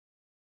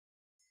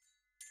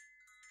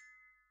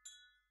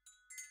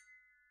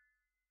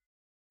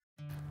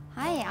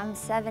Hi, I'm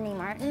Stephanie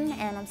Martin,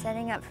 and I'm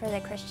setting up for the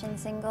Christian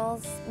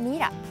Singles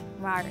Meetup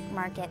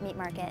meat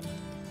market.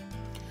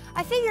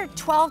 I figured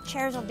 12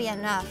 chairs will be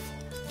enough.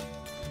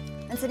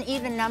 It's an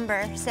even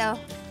number, so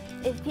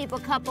if people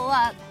couple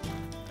up,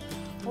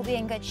 we'll be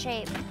in good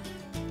shape.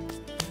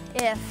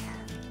 If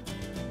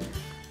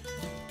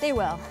they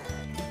will.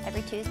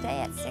 Every Tuesday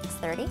at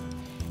 6:30,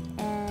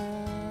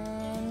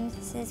 and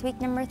this is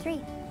week number 3.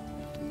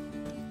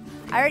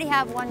 I already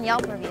have one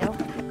Yelp review.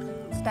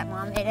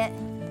 Stepmom made it.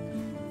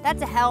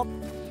 That's a help.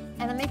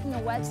 And I'm making a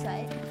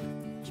website.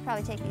 I should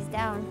probably take these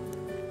down.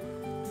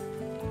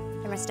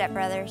 They're my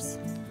stepbrothers.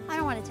 I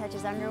don't want to touch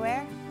his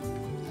underwear.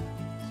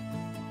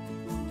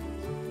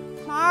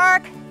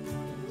 Mark!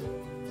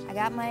 I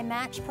got my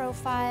match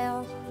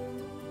profile,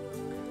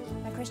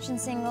 my Christian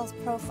Singles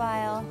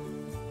profile.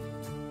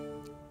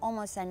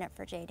 Almost signed up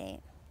for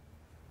J-Date.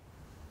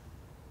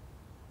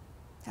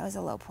 That was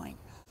a low point.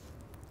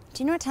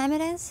 Do you know what time it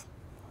is?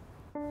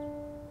 You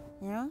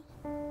know?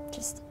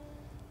 Just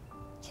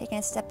taking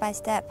it step by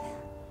step.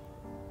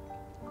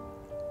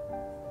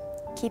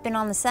 Keeping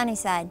on the sunny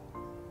side,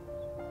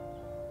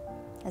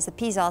 as the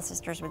Peasall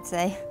sisters would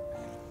say,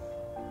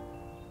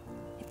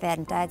 if they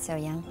hadn't died so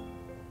young.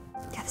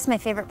 God, this is my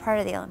favorite part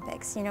of the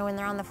Olympics, you know, when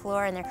they're on the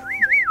floor and they're...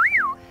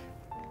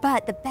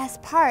 But the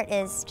best part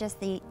is just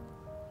the...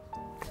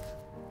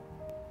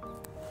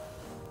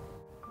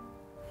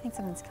 I think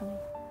someone's coming.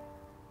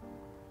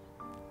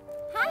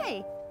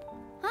 Hi!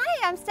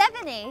 Hi, I'm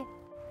Stephanie.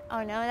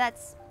 Oh no,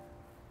 it's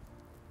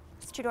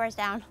 2 doors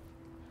down.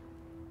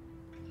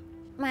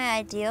 My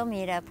ideal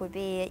meetup would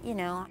be, you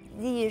know,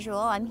 the usual.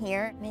 I'm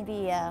here.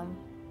 Maybe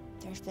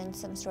there's been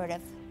some sort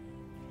of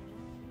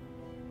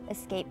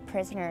escaped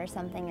prisoner or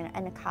something,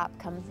 and a cop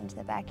comes into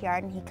the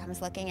backyard and he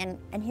comes looking,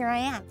 and here I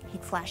am.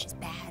 He'd flash his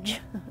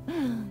badge,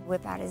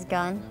 whip out his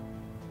gun.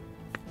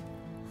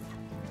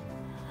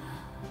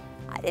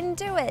 I didn't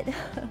do it.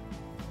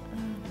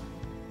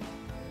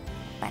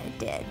 But I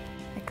did.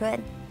 I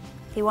could.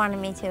 If he wanted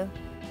me to.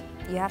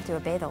 You have to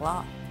obey the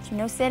law. There's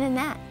no sin in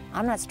that.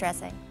 I'm not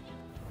stressing.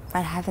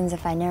 What happens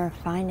if I never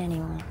find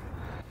anyone?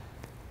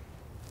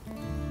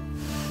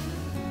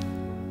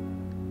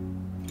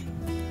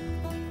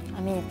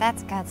 I mean, if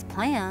that's God's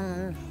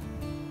plan,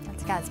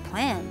 that's God's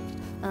plan.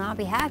 And I'll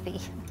be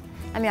happy.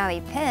 I mean, I'll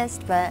be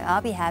pissed, but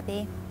I'll be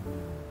happy.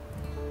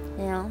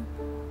 You know?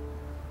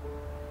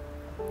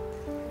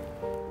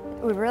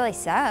 It would really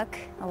suck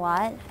a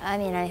lot. I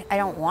mean, I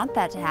don't want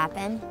that to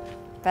happen,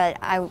 but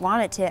I would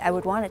want it to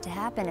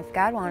happen if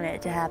God wanted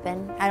it to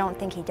happen. I don't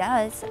think he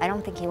does. I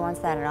don't think he wants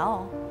that at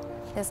all.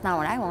 That's not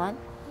what I want,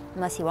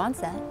 unless he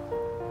wants that.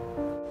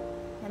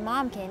 My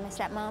mom came, my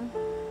stepmom.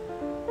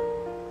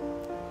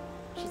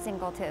 She's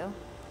single too.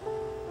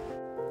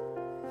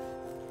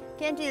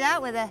 Can't do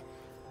that with a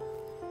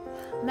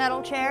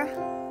metal chair.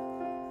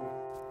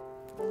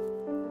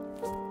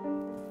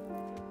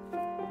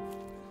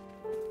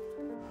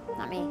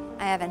 Not me.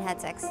 I haven't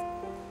had sex.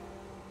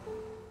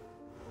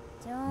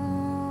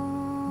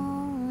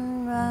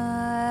 Don't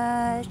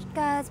rush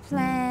God's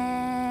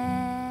plan.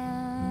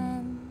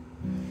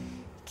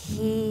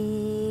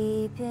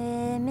 Keep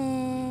him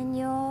in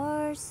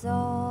your soul.